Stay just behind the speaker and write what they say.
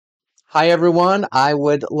Hi, everyone. I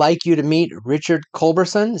would like you to meet Richard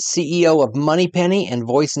Culberson, CEO of Moneypenny and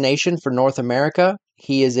Voice Nation for North America.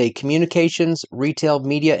 He is a communications, retail,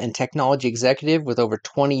 media, and technology executive with over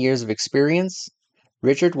 20 years of experience.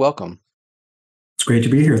 Richard, welcome. It's great to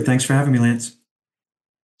be here. Thanks for having me, Lance.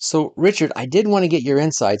 So, Richard, I did want to get your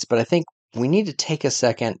insights, but I think we need to take a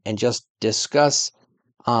second and just discuss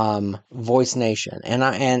Voice Nation.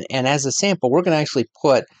 And as a sample, we're going to actually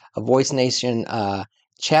put a Voice Nation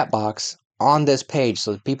chat box on this page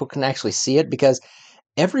so that people can actually see it because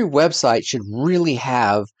every website should really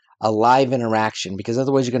have a live interaction because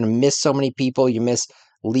otherwise you're going to miss so many people. You miss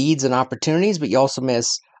leads and opportunities, but you also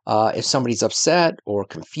miss if somebody's upset or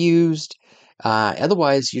confused.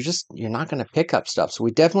 Otherwise, you're not going to pick up stuff. So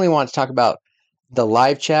we definitely want to talk about the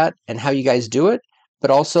live chat and how you guys do it,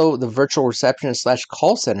 but also the virtual receptionist slash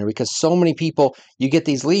call center because so many people you get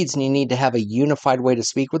these leads and you need to have a unified way to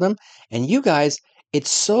speak with them. And you guys, it's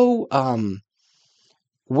so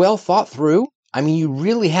well thought through. I mean, you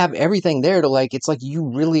really have everything there to it's like you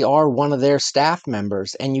really are one of their staff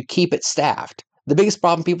members and you keep it staffed. The biggest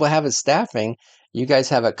problem people have is staffing. You guys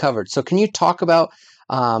have it covered. So, can you talk about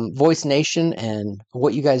Voice Nation and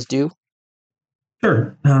what you guys do?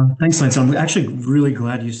 Sure. Thanks, Lance. I'm actually really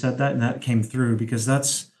glad you said that and that came through because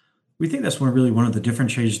we think that's one of the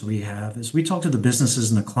differentiators that we have is we talk to the businesses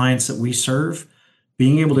and the clients that we serve,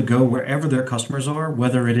 being able to go wherever their customers are,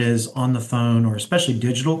 whether it is on the phone or especially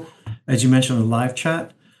digital, as you mentioned, the live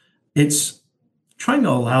chat. It's trying to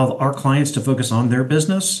allow our clients to focus on their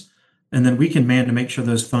business. And then we can man to make sure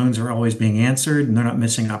those phones are always being answered and they're not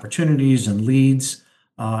missing opportunities and leads,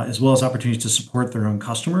 as well as opportunities to support their own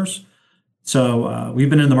customers. So we've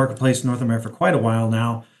been in the marketplace in North America for quite a while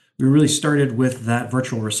now. We really started with that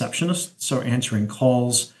virtual receptionist, so answering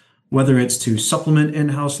calls, whether it's to supplement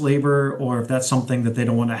in-house labor or if that's something that they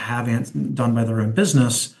don't want to have done by their own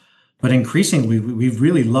business. But increasingly, we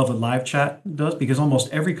really love what live chat does because almost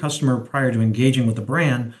every customer prior to engaging with the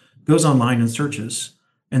brand goes online and searches.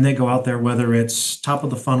 And they go out there, whether it's top of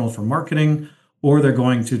the funnel for marketing or they're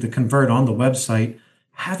going to the convert on the website,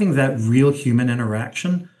 having that real human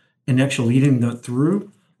interaction and actually leading that through,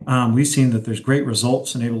 we've seen that there's great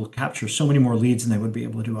results and able to capture so many more leads than they would be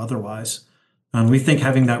able to do otherwise. We think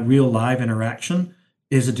having that real live interaction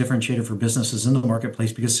is a differentiator for businesses in the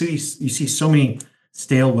marketplace because you see so many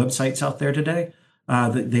stale websites out there today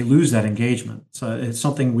that they lose that engagement. So it's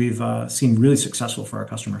something we've seen really successful for our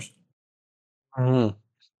customers. Mhm.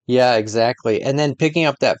 Yeah, exactly. And then picking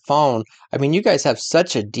up that phone, I mean, you guys have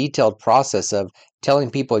such a detailed process of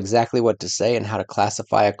telling people exactly what to say and how to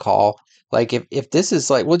classify a call. Like if this is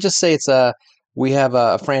like, we'll just say we have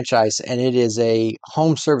a franchise and it is a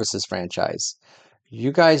home services franchise.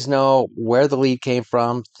 You guys know where the lead came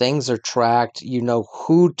from, things are tracked, you know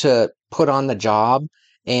who to put on the job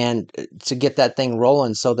and to get that thing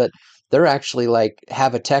rolling so that they're actually like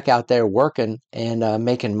have a tech out there working and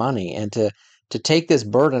making money and to take this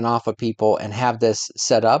burden off of people and have this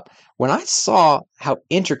set up. When I saw how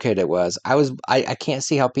intricate it was, I can't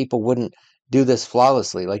see how people wouldn't do this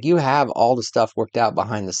flawlessly. Like you have all the stuff worked out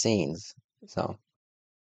behind the scenes. So,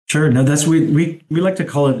 Sure. No, we like to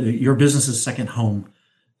call it your business's second home.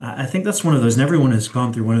 I think that's one of those, and everyone has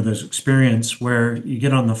gone through one of those experience where you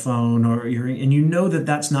get on the phone and you know that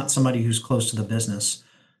that's not somebody who's close to the business.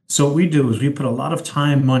 So what we do is we put a lot of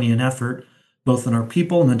time, money, and effort, both in our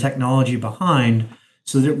people and the technology behind,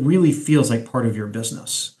 so that it really feels like part of your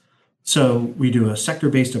business. So we do a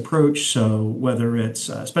sector-based approach. So whether it's,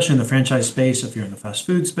 especially in the franchise space, if you're in the fast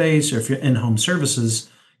food space or if you're in home services,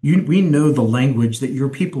 we know the language that your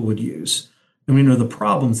people would use, and we know the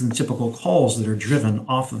problems and typical calls that are driven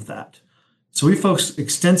off of that. So we focus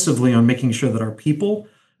extensively on making sure that our people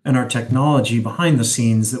and our technology behind the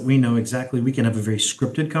scenes that we know exactly we can have a very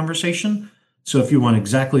scripted conversation. So if you want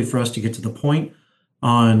exactly for us to get to the point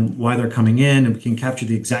on why they're coming in and we can capture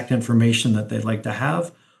the exact information that they'd like to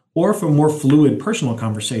have, or for a more fluid personal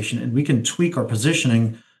conversation and we can tweak our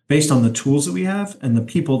positioning based on the tools that we have and the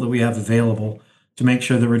people that we have available to make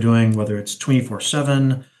sure that we're doing, whether it's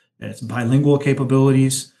 24/7, it's bilingual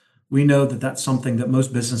capabilities. We know that that's something that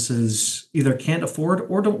most businesses either can't afford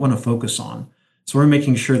or don't want to focus on. So we're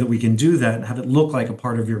making sure that we can do that and have it look like a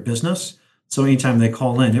part of your business. So anytime they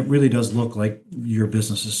call in, it really does look like your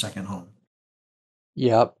business's second home.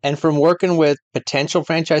 yep. And from working with potential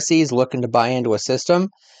franchisees looking to buy into a system,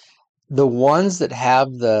 the ones that have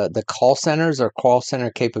the call centers or call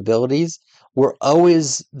center capabilities were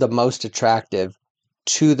always the most attractive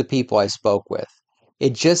to the people I spoke with.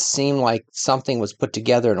 It just seemed like something was put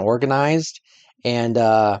together and organized, and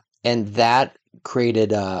that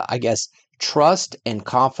created, I guess, trust and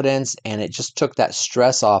confidence, and it just took that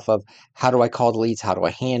stress off of how do I call the leads, how do I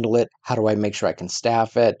handle it, how do I make sure I can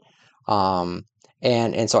staff it. Um,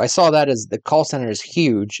 and so I saw that as the call center is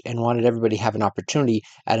huge and wanted everybody to have an opportunity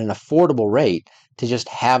at an affordable rate to just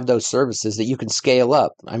have those services that you can scale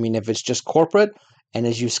up. I mean, if it's just corporate and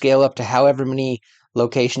as you scale up to however many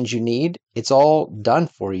locations you need, it's all done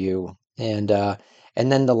for you. And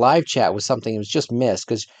then the live chat was something that was just missed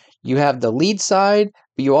because you have the lead side,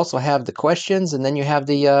 but you also have the questions, and then you have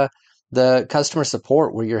the customer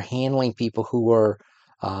support where you're handling people who are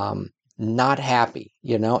um, not happy,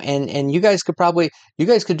 you know. And you guys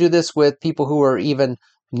could do this with people who are even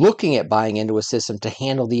looking at buying into a system to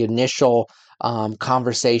handle the initial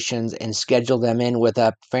conversations and schedule them in with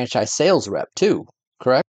a franchise sales rep too.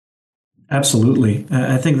 Correct? Absolutely.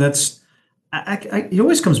 I think it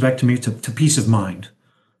always comes back to me to peace of mind.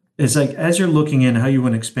 It's like as you're looking in how you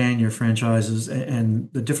want to expand your franchises and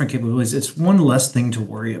the different capabilities, it's one less thing to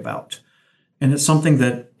worry about. And it's something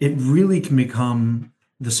that it really can become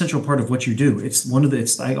the central part of what you do.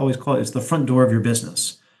 I always call it's the front door of your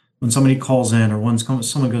business. When somebody calls in or when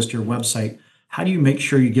someone goes to your website, how do you make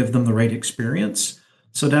sure you give them the right experience?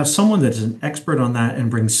 So to have someone that's an expert on that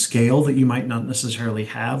and brings scale that you might not necessarily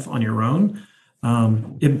have on your own,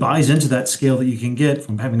 it buys into that scale that you can get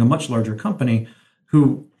from having a much larger company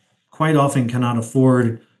who quite often cannot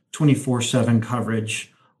afford 24/7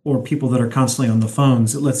 coverage or people that are constantly on the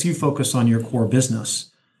phones. It lets you focus on your core business.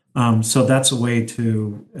 So that's a way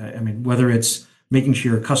to, I mean, whether it's making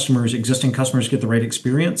sure your existing customers get the right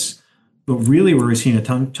experience, but really where we're seeing a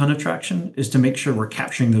ton of traction is to make sure we're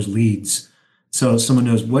capturing those leads. So someone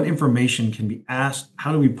knows what information can be asked,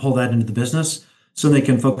 how do we pull that into the business so they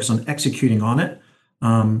can focus on executing on it.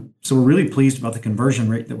 So we're really pleased about the conversion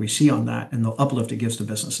rate that we see on that and the uplift it gives to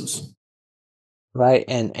businesses. Right.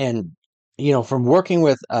 And you know, from working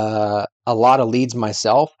with a lot of leads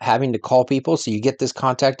myself, having to call people so you get this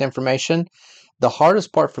contact information, the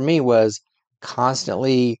hardest part for me was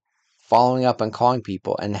constantly following up and calling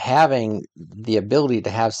people and having the ability to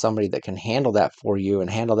have somebody that can handle that for you and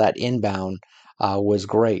handle that inbound was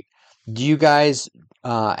great. Do you guys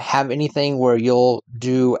have anything where you'll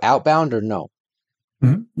do outbound or no?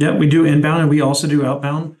 Mhm. Yeah, we do inbound and we also do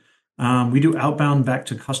outbound. We do outbound back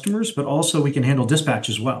to customers, but also we can handle dispatch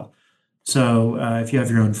as well. So if you have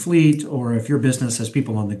your own fleet or if your business has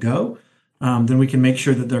people on the go, then we can make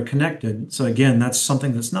sure that they're connected. So again, that's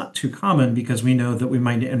something that's not too common because we know that we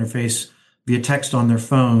might interface via text on their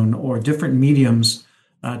phone or different mediums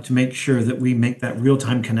to make sure that we make that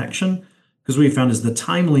real-time connection. Because what we found is the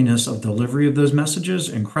timeliness of delivery of those messages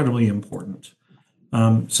incredibly important.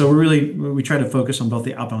 So we try to focus on both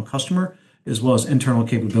the outbound customer as well as internal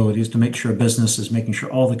capabilities to make sure a business is making sure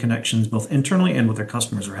all the connections, both internally and with their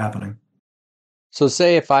customers, are happening. So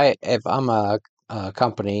say if I'm a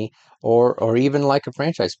company or even like a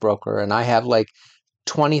franchise broker and I have like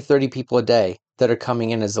 20, 30 people a day that are coming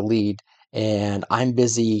in as a lead and I'm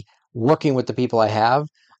busy working with the people I have,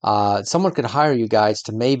 someone could hire you guys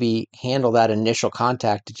to maybe handle that initial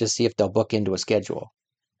contact to just see if they'll book into a schedule.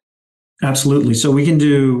 Absolutely. So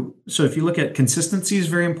if you look at consistency is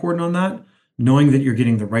very important on that, knowing that you're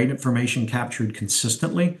getting the right information captured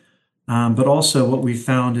consistently. But also what we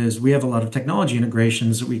found is we have a lot of technology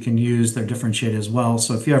integrations that we can use. They're differentiated as well.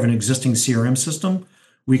 So if you have an existing CRM system,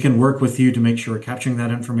 we can work with you to make sure we're capturing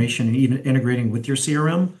that information and even integrating with your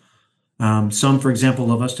CRM. Some, for example,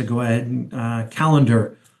 love us to go ahead and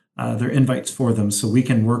calendar their invites for them. So we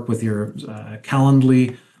can work with your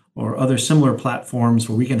Calendly or other similar platforms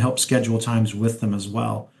where we can help schedule times with them as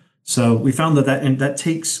well. So we found that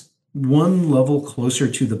takes one level closer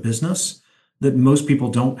to the business that most people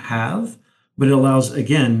don't have, but it allows,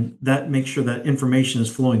 again, that makes sure that information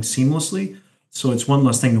is flowing seamlessly. So it's one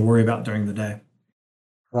less thing to worry about during the day.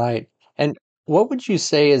 Right. And what would you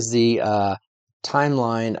say is the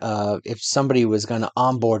timeline of if somebody was going to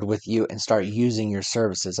onboard with you and start using your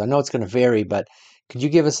services? I know it's going to vary, but could you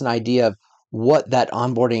give us an idea of what that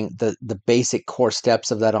onboarding, the basic core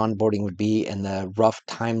steps of that onboarding would be and the rough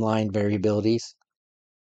timeline variabilities?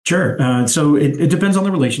 Sure. So it depends on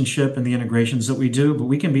the relationship and the integrations that we do, but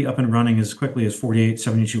we can be up and running as quickly as 48,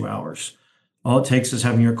 72 hours. All it takes is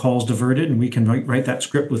having your calls diverted, and we can write that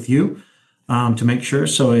script with you to make sure.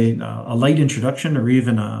 So a light introduction or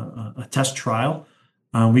even a test trial,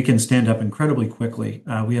 we can stand up incredibly quickly.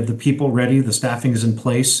 We have the people ready, the staffing is in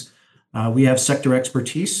place. We have sector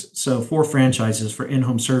expertise. So for franchises, for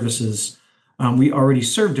in-home services, we already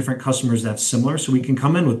serve different customers that's similar. So we can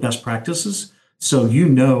come in with best practices. So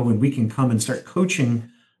and we can come and start coaching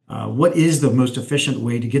what is the most efficient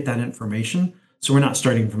way to get that information. So we're not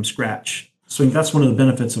starting from scratch. So that's one of the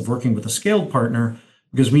benefits of working with a scaled partner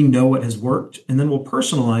because we know what has worked, and then we'll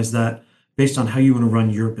personalize that based on how you want to run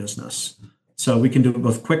your business. So we can do it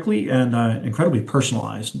both quickly and incredibly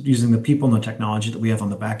personalized using the people and the technology that we have on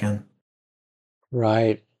the back end.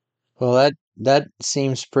 Right. Well, that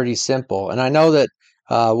seems pretty simple, and I know that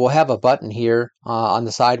we'll have a button here on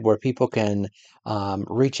the side where people can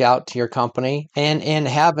reach out to your company and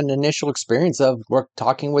have an initial experience of work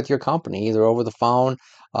talking with your company, either over the phone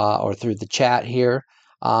or through the chat here,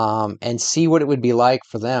 and see what it would be like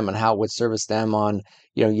for them and how it would service them on,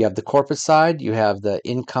 you have the corporate side, you have the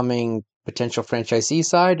incoming potential franchisee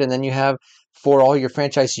side, and then you have for all your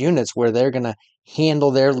franchise units where they're going to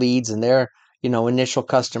handle their leads and their initial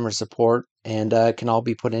customer support, and can all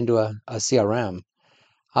be put into a CRM.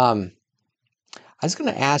 Um, I was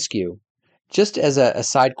going to ask you, just as a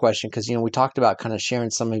side question, because we talked about kind of sharing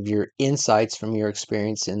some of your insights from your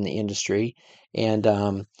experience in the industry, and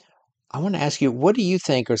I want to ask you, what do you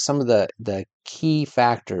think are some of the key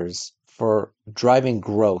factors for driving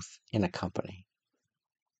growth in a company?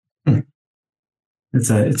 It's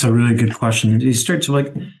a really good question. You start to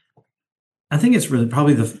like, I think it's really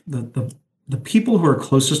probably the people who are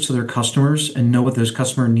closest to their customers and know what those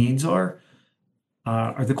customer needs are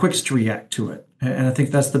the quickest to react to it. And I think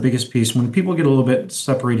that's the biggest piece. When people get a little bit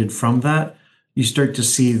separated from that, you start to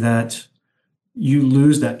see that you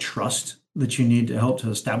lose that trust that you need to help to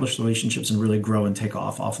establish relationships and really grow and take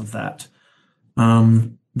off of that.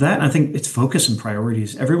 That I think it's focus and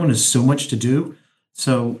priorities. Everyone has so much to do.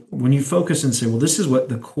 So when you focus and say, well, this is what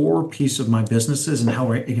the core piece of my business is and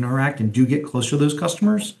how I interact and do get closer to those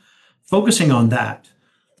customers, focusing on that.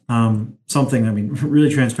 Something, I mean,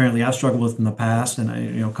 really transparently, I've struggled with in the past,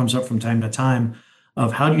 and comes up from time to time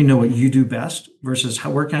of how do you know what you do best versus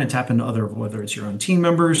where can I tap into other, whether it's your own team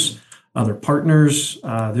members, other partners.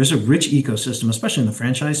 There's a rich ecosystem, especially in the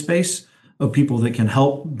franchise space, of people that can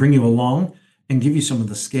help bring you along and give you some of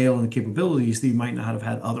the scale and the capabilities that you might not have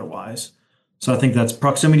had otherwise. So I think that's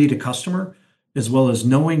proximity to customer, as well as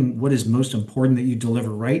knowing what is most important that you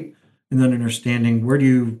deliver right, and then understanding where do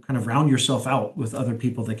you kind of round yourself out with other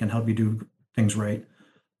people that can help you do things right.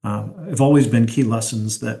 Have always been key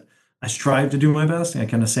lessons that I strive to do my best. I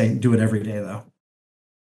kind of say do it every day though.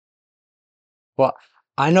 Well,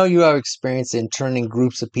 I know you have experience in turning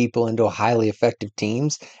groups of people into highly effective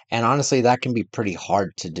teams, and honestly, that can be pretty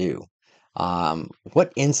hard to do.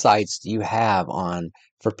 What insights do you have on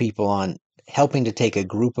for people on helping to take a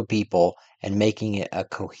group of people and making it a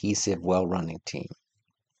cohesive, well-running team?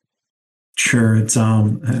 Sure, it's I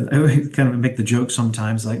kind of make the joke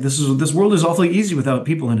sometimes like this world is awfully easy without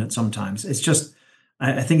people in it sometimes. It's just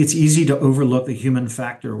I think it's easy to overlook the human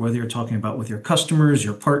factor, whether you're talking about with your customers,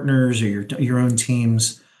 your partners, or your own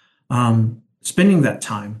teams. Spending that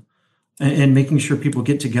time and making sure people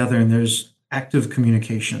get together and there's active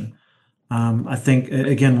communication. I think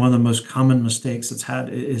again one of the most common mistakes that's had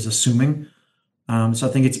is assuming. So I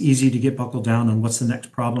think it's easy to get buckled down on what's the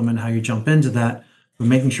next problem and how you jump into that, but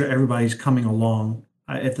making sure everybody's coming along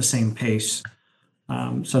at the same pace.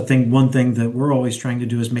 So I think one thing that we're always trying to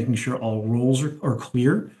do is making sure all roles are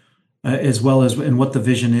clear, as well as in what the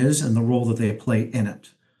vision is and the role that they play in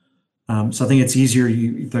it. So I think it's easier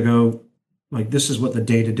to go like this is what the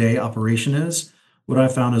day-to-day operation is. What I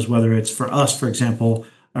found is whether it's for us, for example,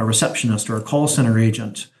 a receptionist or a call center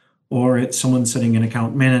agent, or it's someone sitting in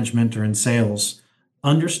account management or in sales,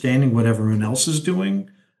 understanding what everyone else is doing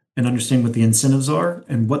and understanding what the incentives are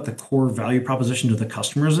and what the core value proposition to the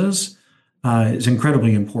customers is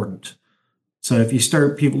incredibly important. So if you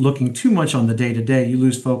start people looking too much on the day to day, you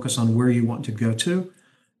lose focus on where you want to go to.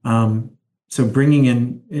 So bringing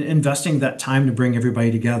in, investing that time to bring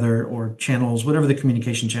everybody together or channels, whatever the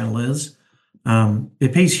communication channel is,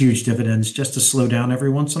 it pays huge dividends just to slow down every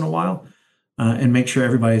once in a while and make sure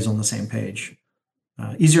everybody's on the same page.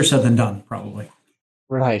 Easier said than done, probably.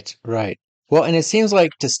 Right, right. Well, and it seems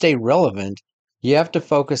like to stay relevant, you have to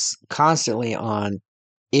focus constantly on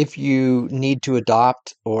if you need to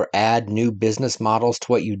adopt or add new business models to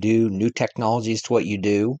what you do, new technologies to what you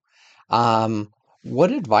do. Um,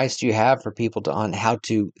 what advice do you have for people on how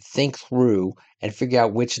to think through and figure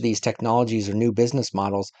out which of these technologies or new business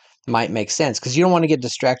models might make sense? Because you don't want to get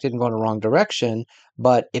distracted and go in the wrong direction.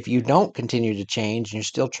 But if you don't continue to change and you're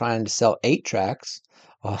still trying to sell 8 tracks,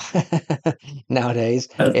 well, nowadays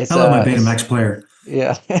I it's love my Betamax player.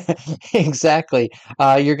 yeah, exactly.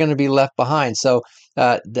 You're going to be left behind. So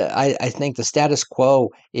I think the status quo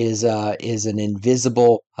is an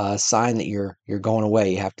invisible sign that you're going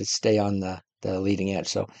away. You have to stay on the leading edge.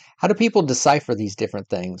 So how do people decipher these different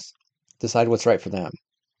things? Decide what's right for them.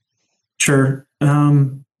 Sure.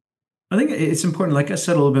 I think it's important, like I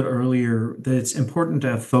said a little bit earlier, that it's important to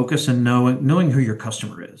have focus and knowing who your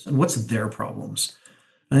customer is and what's their problems.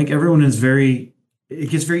 I think everyone is it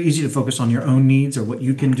gets very easy to focus on your own needs or what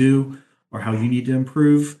you can do or how you need to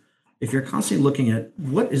improve. If you're constantly looking at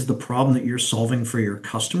what is the problem that you're solving for your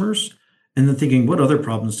customers and then thinking, what other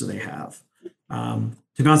problems do they have?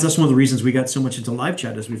 To be honest, that's one of the reasons we got so much into live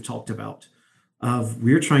chat, as we've talked about.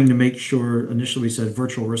 We're trying to make sure, initially we said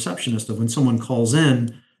virtual receptionist, of when someone calls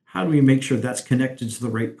in, how do we make sure that's connected to the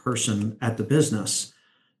right person at the business?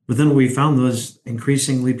 But then what we found was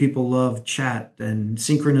increasingly people love chat and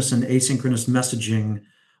synchronous and asynchronous messaging,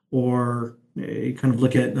 or kind of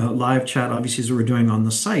look at live chat, obviously, as we're doing on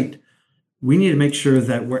the site. We need to make sure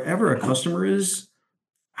that wherever a customer is,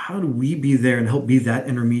 how do we be there and help be that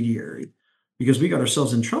intermediary? Because we got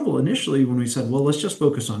ourselves in trouble initially when we said, well, let's just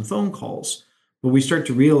focus on phone calls. But we start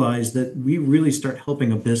to realize that we really start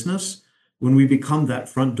helping a business when we become that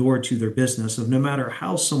front door to their business of no matter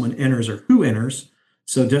how someone enters or who enters.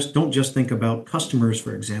 So just don't just think about customers,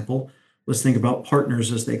 for example. Let's think about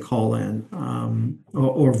partners as they call in,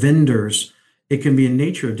 or vendors. It can be a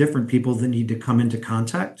nature of different people that need to come into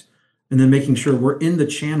contact, and then making sure we're in the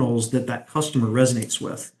channels that that customer resonates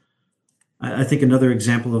with. I think another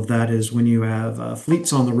example of that is when you have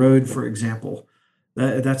fleets on the road, for example.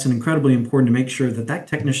 That's an incredibly important to make sure that that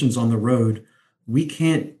technician's on the road.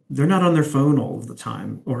 They're not on their phone all of the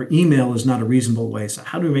time, or email is not a reasonable way. So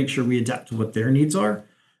how do we make sure we adapt to what their needs are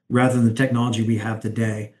rather than the technology we have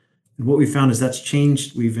today? And what we found is that's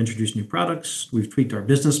changed. We've introduced new products. We've tweaked our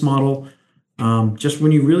business model. Just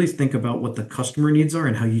when you really think about what the customer needs are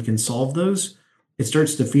and how you can solve those, it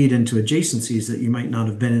starts to feed into adjacencies that you might not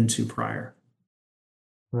have been into prior.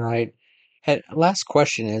 Right. And last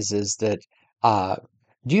question is that uh,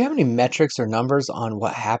 do you have any metrics or numbers on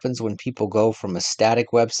what happens when people go from a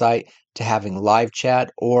static website to having live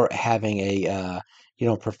chat or having a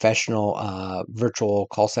professional virtual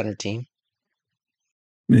call center team?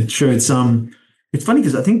 Sure, it's funny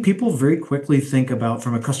because I think people very quickly think about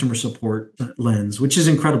from a customer support lens, which is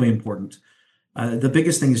incredibly important. The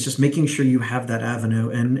biggest thing is just making sure you have that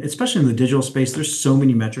avenue, and especially in the digital space, there's so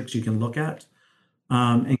many metrics you can look at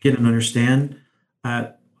and get and understand. Uh,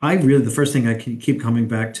 I really, the first thing I can keep coming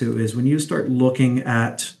back to is when you start looking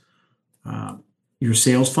at uh, your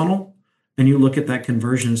sales funnel and you look at that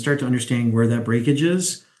conversion and start to understand where that breakage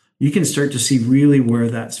is, you can start to see really where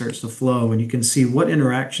that starts to flow and you can see what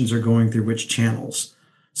interactions are going through which channels.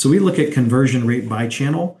 So we look at conversion rate by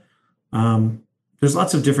channel. There's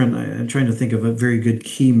lots of different, I'm trying to think of a very good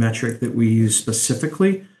key metric that we use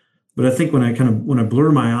specifically. But I think when I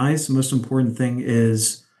blur my eyes, the most important thing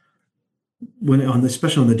is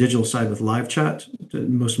especially on the digital side with live chat,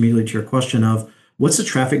 most immediately to your question of what's the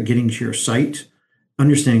traffic getting to your site,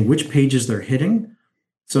 understanding which pages they're hitting.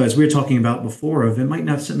 So as we were talking about before, it might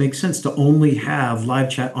not make sense to only have live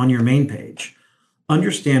chat on your main page.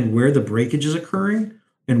 Understand where the breakage is occurring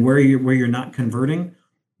and where you're not converting.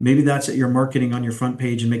 Maybe that's at your marketing on your front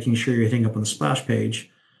page and making sure you're hitting up on the splash page.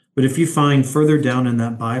 But if you find further down in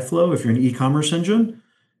that buy flow, if you're an e-commerce engine,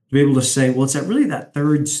 to be able to say, well, it's really that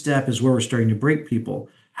third step is where we're starting to break people.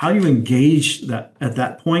 How do you engage that at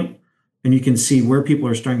that point? And you can see where people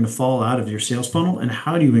are starting to fall out of your sales funnel and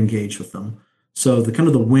how do you engage with them? So the kind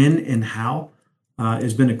of the when and how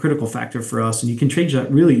has been a critical factor for us. And you can change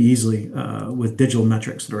that really easily with digital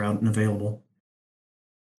metrics that are out and available.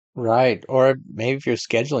 Right. Or maybe if your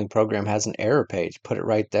scheduling program has an error page, put it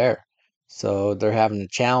right there. So they're having a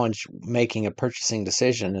challenge making a purchasing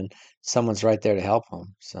decision and someone's right there to help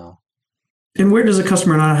them. So, And where does a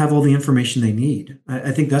customer not have all the information they need?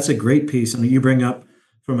 I think that's a great piece. I mean, you bring up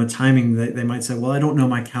from a timing that they might say, well, I don't know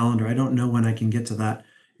my calendar. I don't know when I can get to that.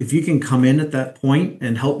 If you can come in at that point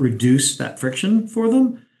and help reduce that friction for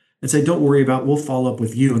them and say, don't worry about, we'll follow up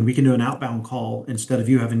with you and we can do an outbound call instead of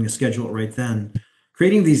you having to schedule it right then.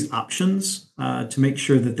 Creating these options to make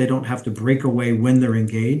sure that they don't have to break away when they're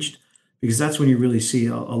engaged, because that's when you really see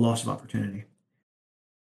a loss of opportunity.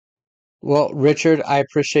 well, Richard, I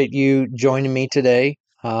appreciate you joining me today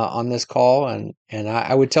on this call, and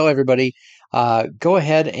I would tell everybody go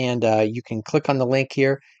ahead and you can click on the link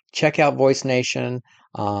here, check out Voice Nation,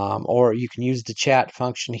 or you can use the chat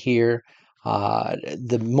function here.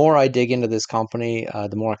 The more I dig into this company,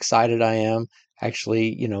 the more excited I am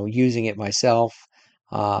actually, using it myself.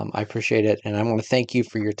 I appreciate it, and I want to thank you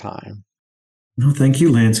for your time. No, thank you,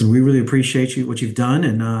 Lance, and we really appreciate what you've done,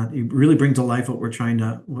 and you really bring to life what we're trying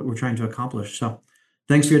to accomplish. So,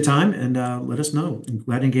 thanks for your time, and let us know. I'm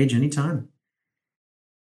glad to engage anytime.